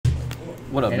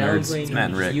What up, And I'm nerds? playing It's Matt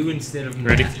and Rick. you instead of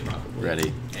Ready? Matt, probably.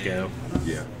 Ready. Go.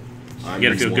 Yeah. You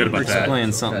gotta feel good about Rick's that.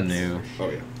 playing something new. Oh,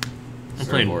 yeah. I'm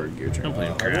playing. Board, your turn. I'm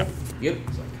playing crap. Yep.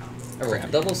 Oh,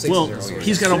 double sixes Well, are always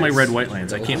he's got all my red white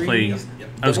lands. I can't play.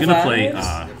 I was gonna play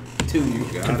Two.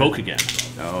 Convoke again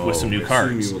Oh, with some new I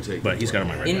cards, assume you will take but he's got all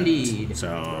my red Indeed. lands.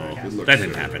 So Good luck, that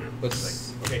didn't sir. happen.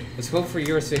 Let's hope for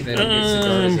your sake that it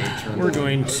gets turn. We're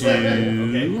going to.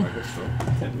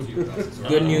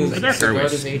 Good news. Dark Cigars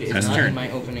Artist. 8 is That's not turn. in my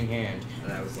opening hand.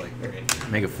 And I was like, okay.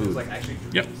 Make a food.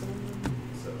 Yep.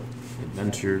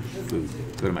 Adventure food.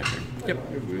 Go to my turn. Yep.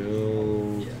 I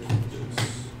will.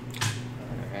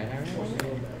 Alright.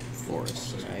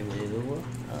 Forest. I will.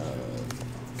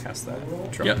 Cast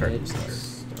that. Draw Yep. card.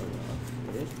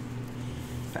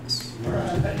 Pass.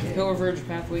 Pillar Verge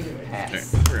Pathway. Alright,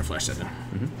 Pass. we're gonna flash that then.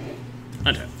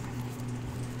 Untap.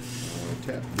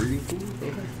 Tap. Breeding pool.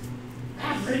 Okay.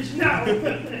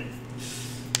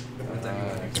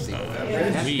 Let's see.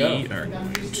 We Go. are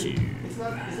going to It's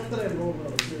not that I roll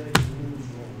well, it's that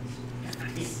I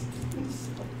lose rolls.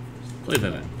 play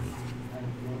that in.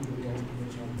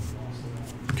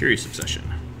 Curious Obsession.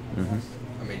 I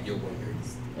mean, you'll win here.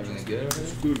 Everything's good over there?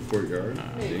 Exclude courtyard.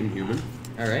 Name human.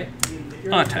 Alright.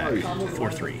 Attack.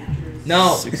 4/3.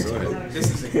 No! Go ahead. This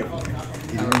is a I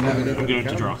remember I'm going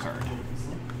to draw a card.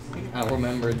 I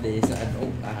remember this. I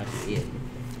did.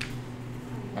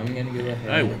 I'm gonna go ahead.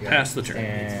 I will pass the turn.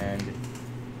 And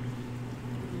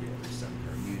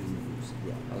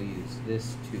I'll use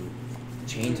this to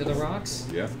chain to the rocks.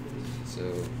 Yeah.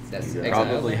 So that's You exile.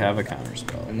 probably have a counter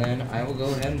spell. And then I will go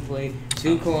ahead and play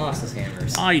 2 Colossus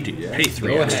Hammers. I do. Yeah. Pay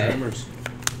 3 Go extra. ahead. Hammers.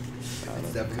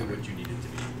 It's definitely what you need it to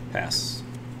be. Pass.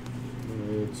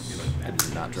 It's. I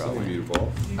did not draw Draw one. me to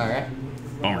ball. Alright.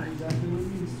 Bummer.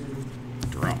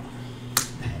 Draw.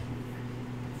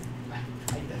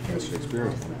 That's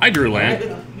Shakespeare. I drew land.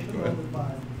 Go ahead.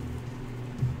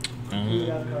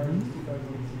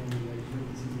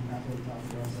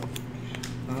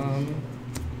 Um,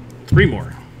 3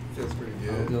 more. Feels pretty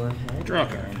I'll good. go ahead. Draw a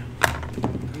card.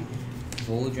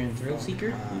 Volodran Thrill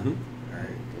Seeker. Mm-hmm.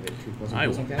 Alright. Give it 2 plus I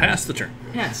will counters. pass the turn.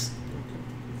 Pass.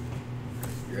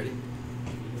 You ready?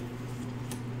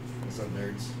 What's up,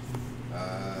 nerds?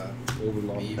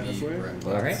 Overlock Me, pathway.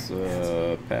 Brett.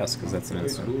 Let's pass because that's an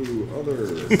instant. Blue.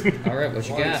 Other. Alright, what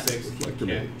you got? Reflector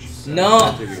Yeah. mage.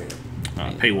 No!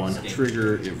 Pay 1.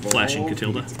 Trigger evolve. Flashing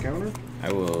Catilda. Gets a counter.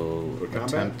 I will For combat?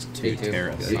 attempt to Take 2. tear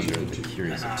us Yeah, under you the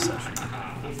Curious Obsession. I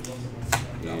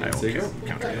will Take it.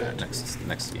 counter that.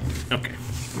 Next game. Okay.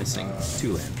 Missing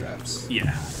 2 land drops. Yeah.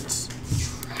 It's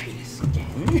Try this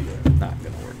again. Not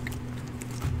gonna work.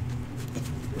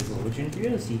 Volodran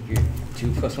Thrill Seeker.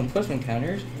 2 plus 1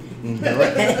 counters.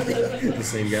 Red. The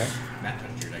same guy. Matt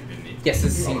touched your deck, didn't he? Yes,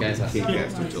 it's the same guy's house. Can't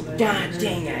cast until. God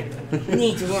dang it. I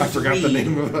need to learn I forgot to the read.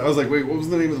 name of it. I was like, wait, what was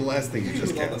the name of the last thing you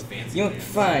just All those cast? fancy You know, names.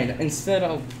 fine. Instead,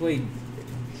 I'll play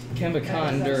Kemba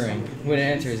during. When it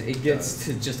enters, it gets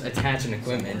to just attach an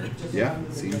equipment. Yeah,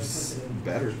 seems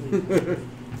better. And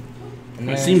It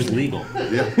then, seems legal.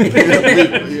 yeah.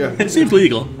 Yeah. It seems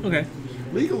legal. Okay.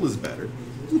 Legal is better.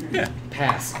 Yeah.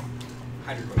 Pass.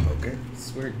 Okay.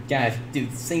 Swear to God, do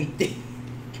the same thing.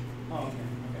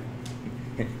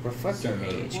 Reflector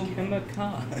Mage, Kemba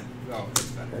Oh, that's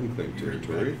better. Unclaimed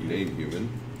territory. Name human.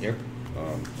 Yep.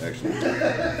 Actually.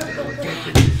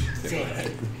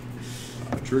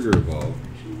 Trigger evolve.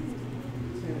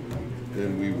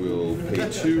 Then we will pay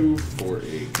 2 for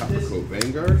a Copper Coat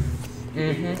Vanguard.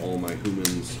 Mm-hmm. All my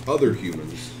humans, other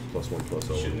humans,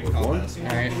 +1/+0 Shouldn't with have called 1. that.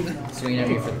 Alright, swing at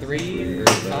me for 3 or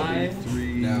 5.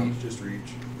 3. No, just reach.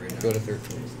 Right now. Go to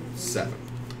 13. 7.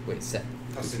 Wait, 7.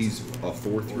 Because he's a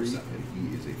 4/3 and he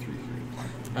is a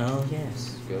 3/3. Oh,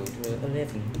 yes. Go to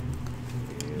 11.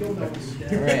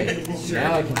 Alright,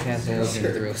 now I can cast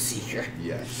Volodran Thrill Seeker.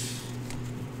 Yes.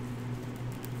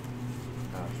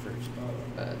 First.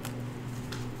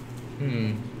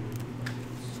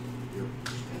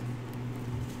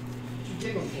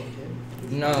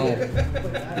 No.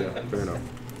 Yeah, fair enough.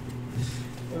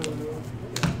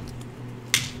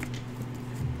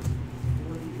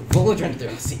 Volodran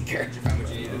Thrill Seeker. How much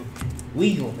you needed?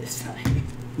 Legal this time.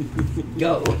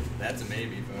 Go. That's a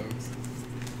maybe, folks.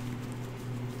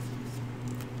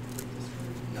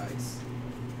 Nice.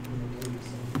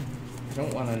 I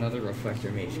don't want another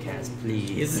Reflector Mage cast,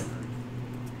 please.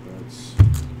 That's.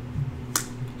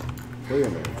 Player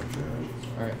manager.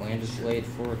 Alright, land is played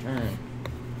for a turn.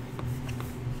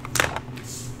 Do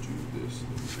this.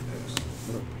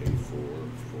 I'm gonna pay for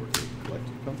a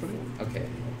collective company. Okay.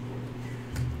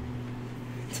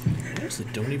 I honestly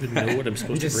don't even know what I'm I'm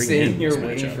supposed to just bring sitting in here this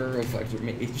waiting matchup. for a Reflector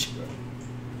Mage.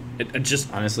 I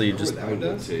just Honestly, just I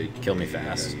will take kill me a-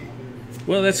 fast.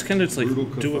 well, that's kind of like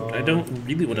Brutal I don't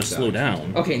really want to slow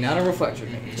down. Okay, not a reflector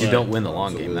mage. You What? don't win the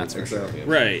long So game, we'll that's for exile sure. him.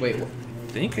 Right. Wait, I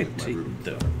think I take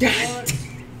the.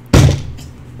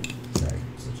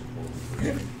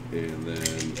 And then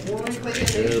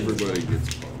everybody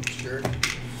gets pumped. Sure.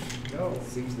 Go.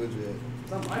 Seems legit.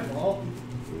 It's not my fault.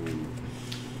 Boom.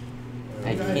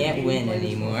 I can't win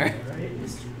anymore. Right?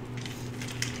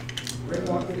 Ray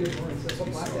walked in the door and said,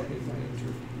 "What black that is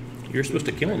playing?" You're supposed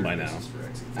to kill him by now.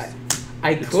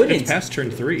 I It's couldn't. past turn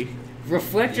 3.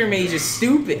 Reflector mage is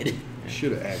stupid. I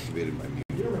should have activated my mute.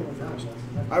 You don't remember what that was.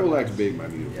 I will activate my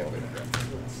mute ball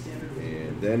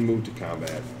and then move to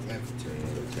combat.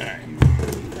 Alright.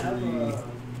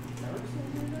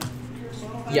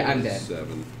 Yeah, I'm dead.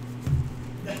 7.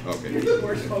 Okay.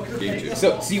 Worst poker Game face.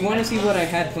 2. So you want to see what I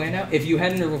had planned out? If you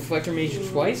had in a reflector mage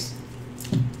twice,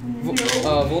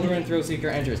 Volderin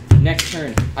Thrillseeker enters. Next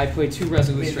turn, I play 2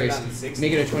 Resolute Strays,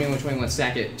 make it a 21/21,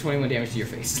 sack it, 21 damage to your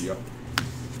face. Yep.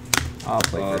 I'll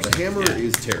play first. The hammer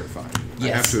is terrifying. I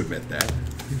have Yes. to admit that.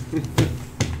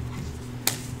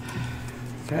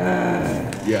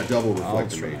 Yeah, double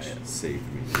reflector try mage it. saved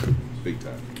me. Big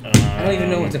time. I don't even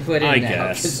know what to put in I now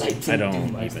guess. because I didn't I don't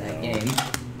do much even that know. game.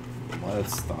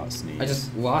 Let's thought sneeze. I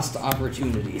just lost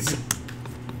opportunities.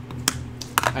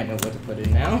 I know what to put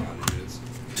in now.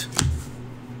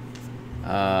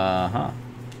 Huh.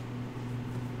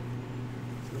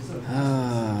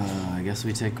 I guess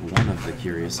we take one of the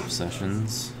curious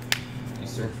obsessions. You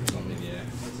search for something, yeah.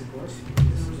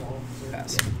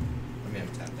 Pass. I may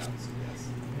have tapped out, so yes.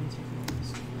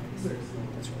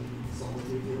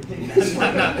 That's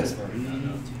Not this far.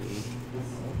 No.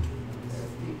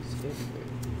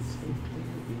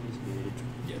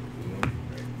 Yeah, we won't. Right.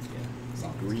 Yeah.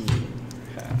 South. Green.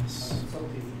 Pass.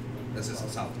 This is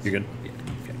south. You're good? Yeah.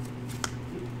 Okay.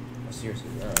 Oh, seriously,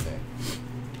 where are they?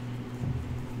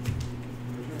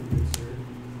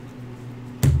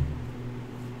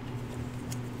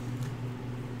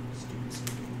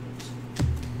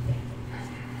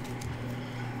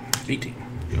 It's 18.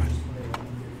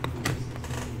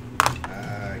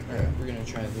 Alright, we're gonna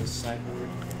try this side.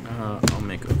 I'll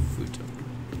make a food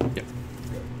token. Yep.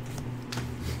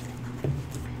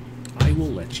 I will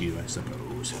let you, I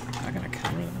suppose. Not gonna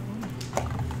counter that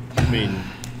one. I mean,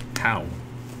 how?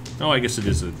 Oh, I guess it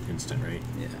is an instant, right?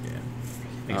 Yeah.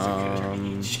 Makes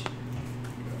it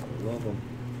good. Love them.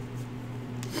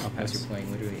 I'll Unless pass. you're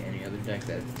playing literally any other deck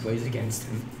that plays against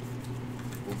him.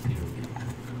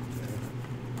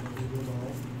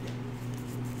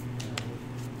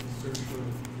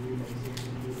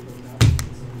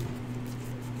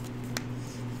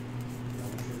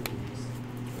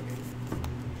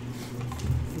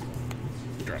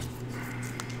 Draw.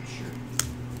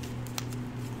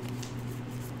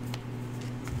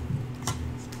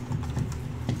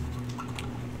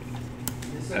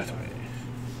 Pathway.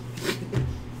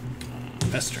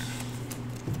 Best turn.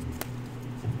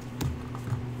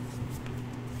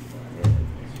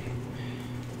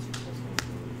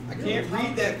 I can't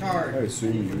read that I card.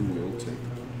 assume you will take.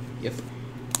 Yep.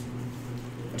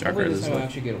 Dark Probably red this is time I'll what?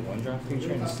 actually get a 1-drop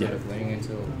creature instead of waiting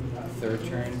until 3rd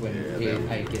turn when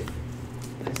I get.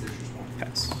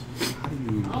 Pass. How do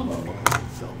you double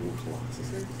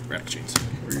Colossus? Rat chains.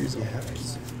 Yeah.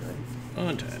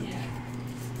 Untap.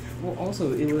 Well,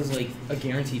 also, it was like a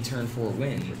guaranteed turn 4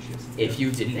 win if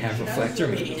you didn't have Reflector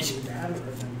Mage.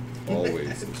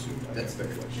 Always assume That's fair.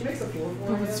 She makes a 4-4.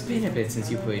 Well, it's been a bit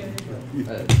since you played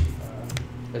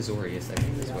Azorius, I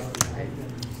think this way.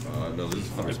 No, this is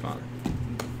fun. Respond.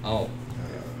 Oh.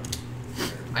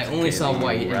 I only saw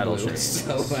white and Rattle blue, chains.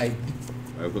 so I...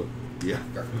 Yeah.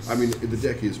 I mean, the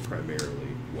deck is primarily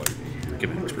white and green. Give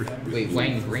it an extra. Wait,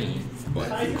 white and green?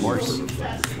 But Of course.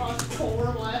 That's cost 4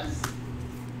 less.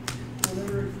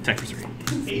 Whatever. Attack for 3.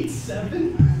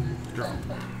 8-7. Draw.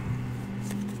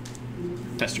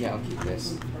 Best Yeah, turn. I'll keep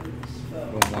this. I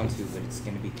don't want to, but it's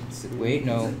gonna be considered. Wait,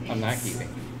 no, I'm not keeping.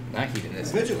 Not keeping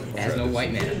this. Vigilant. It has no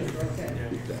white mana.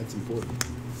 Okay. That's important.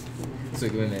 So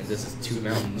wait a minute, this is 2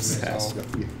 mountains. Pass.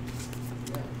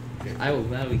 Yeah. I will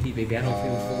gladly keep a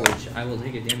Battlefield Forge. I will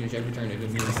take a damage every turn if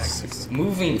it moves.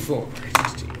 Moving forward.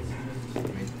 16.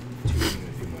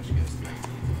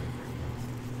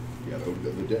 Yeah,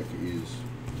 the deck is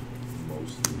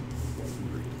mostly white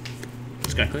and green.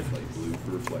 Skyclave. Like blue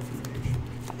for Reflector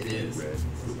Mage. It is. Red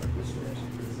for Reckless.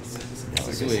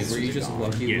 So wait, were you just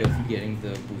lucky Yeah. with getting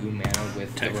the blue mana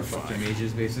with Attack the for Reflector 5.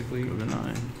 Mages, basically? Go to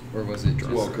 9. Or was it just...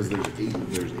 Well, because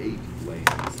there's eight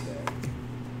lands that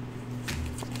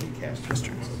can cast creatures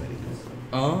of any color.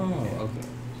 Oh, okay.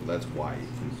 So that's why it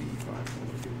can be 5 color.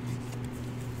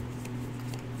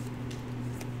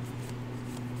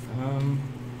 Yeah,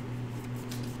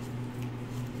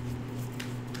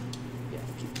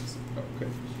 I'll keep this.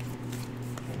 Okay.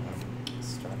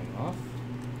 Starting off,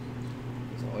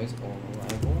 as always, oral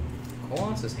rival.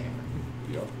 Colossus Hammer.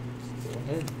 Yep. Go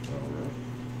ahead. Alright.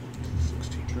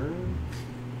 16 turn.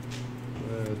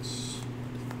 That's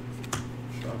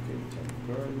shocking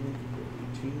 10 garden.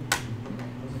 18.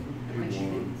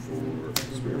 A1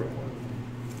 for spirit one.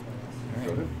 Alright.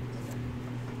 Go ahead.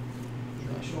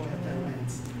 I don't have that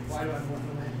lance. Why do I want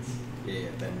the lance? Yeah,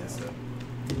 that messed up.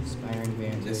 Inspiring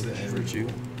Vantage. This is an Virtue. I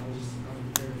was just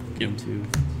unprepared. Yep. 2. I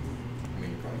mean,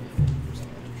 you're probably for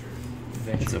something, I'm sure.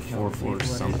 Adventure It's a Count 4/4 Fleet.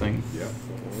 something. Yep.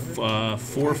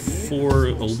 4/4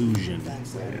 illusion.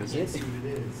 Where is it?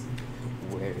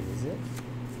 Where is it?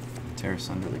 Tear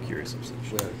asunder the curious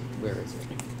obsession. Where is it?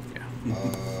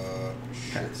 Yeah.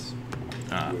 Pass.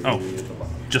 Oh,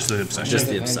 just the obsession. Just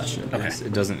the obsession. Okay. Yes,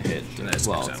 it doesn't hit. That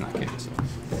Well, skips it's out. not kicked, so.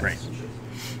 Right.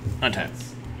 Untap.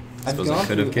 I've Suppose I gone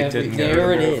could have through kicked it and got There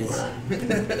rid it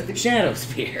of is. Shadow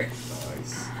Spear.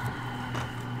 Nice.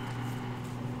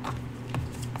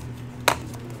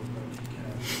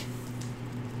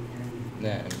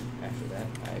 Then after that,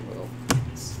 I will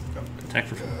Attack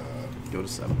for 4. Go to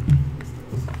 7.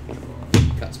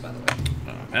 cuts. By the way.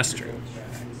 That's true.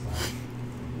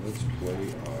 Let's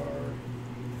play our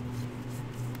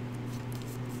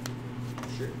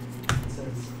Sure. It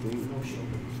says no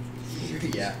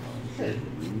shield. Yeah. that's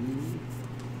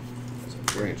a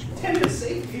branch line. Damn, it's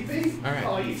safe, PP. Alright.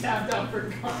 Oh, you tapped out for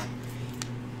God.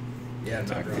 Yeah, I'm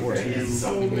not Attack wrong. four. It's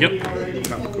so many Yep. already.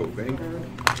 Copco Vanguard.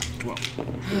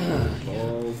 12.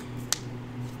 Ball.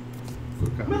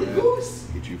 Quick Really, combat. goose?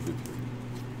 Hit you for 3.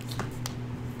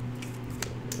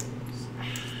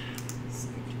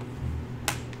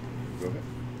 Go ahead.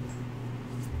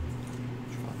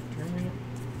 Drop turn.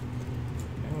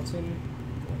 Mountain.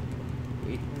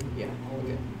 Wait. Yeah.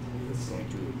 Okay. It's going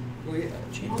to Well, yeah.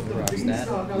 change Oh, the the rocks that.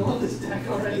 beanstalk. I love this deck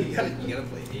already. You gotta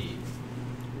play 8.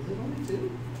 Is it only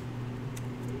 2?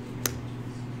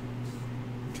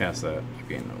 Cast that.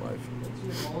 Gain no life.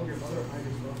 Let's make all of your other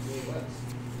items roughly less.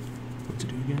 What to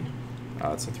do again?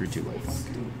 It's a 3/2 life.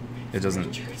 It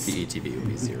doesn't. The ATB would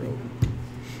be 0.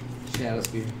 Shadow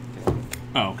Spear.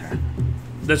 Oh, okay.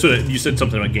 That's what you said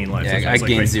something about gain life. Yeah, That's I was like,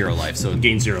 gain wait, 0 life, so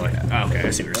Gain 0 life. Oh, okay,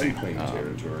 I see what you're saying. Unclaimed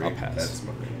territory. I'll pass. That's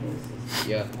my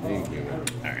Yeah. Thank you.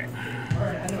 Alright.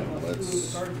 Alright, I know. Let's- Let's do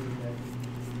the card game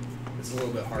It's a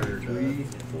little bit harder to. 3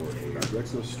 for a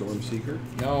Rexos Stormseeker.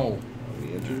 No. When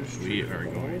he enters, We trigger are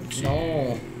ball, going to. No.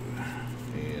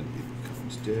 and it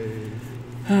becomes day.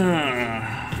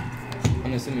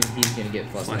 I'm assuming he's gonna get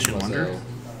plus Flash and 1 plus Wonder? 0.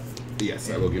 Yes,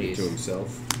 I will give it to Please.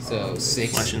 himself. So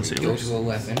 6 Flash and goes Sailors. to a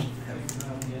weapon.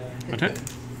 Attack.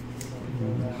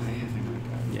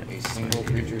 Yeah. A single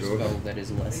creature Go ahead. spell that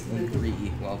is less than 3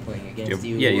 while playing against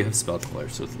you. Yeah, you have spell color,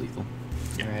 so it's lethal.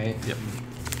 Right. Yep.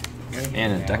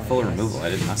 And a deck full of removal. I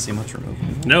did not see much removal.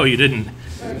 No, you didn't.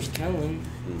 There's Kellen.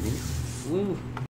 Woo.